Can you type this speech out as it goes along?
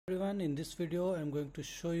everyone, in this video I'm going to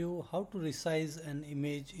show you how to resize an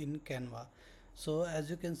image in Canva. So as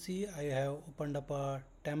you can see, I have opened up a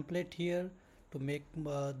template here to make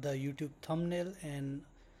the YouTube thumbnail, and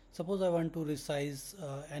suppose I want to resize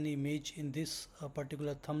an image in this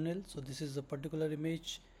particular thumbnail. So this is a particular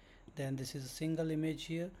image, then this is a single image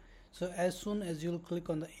here. So as soon as you'll click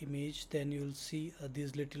on the image, then you'll see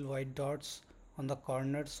these little white dots on the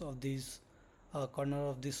corners of these corner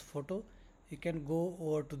of this photo. You can go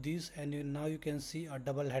over to this, and now you can see a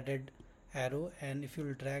double-headed arrow, and if you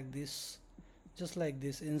will drag this just like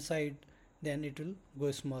this inside, then it will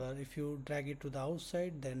go smaller. If you drag it to the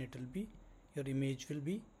outside, then it will be, your image will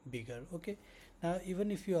be bigger. Okay, now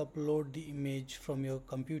even if you upload the image from your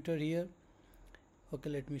computer here, okay,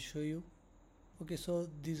 let me show you. Okay, so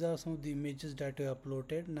these are some of the images that you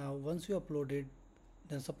uploaded. Now once you upload it,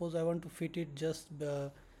 then suppose I want to fit it just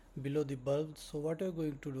below the bulb. So what you're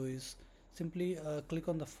going to do is simply click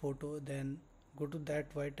on the photo, then go to that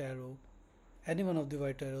white arrow, any one of the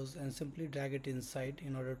white arrows, and simply drag it inside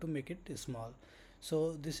in order to make it small.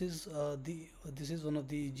 So this is one of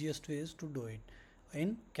the easiest ways to do it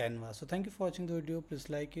in Canva. So thank you for watching the video. Please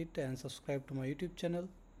like it and subscribe to my YouTube channel.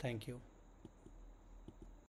 Thank you.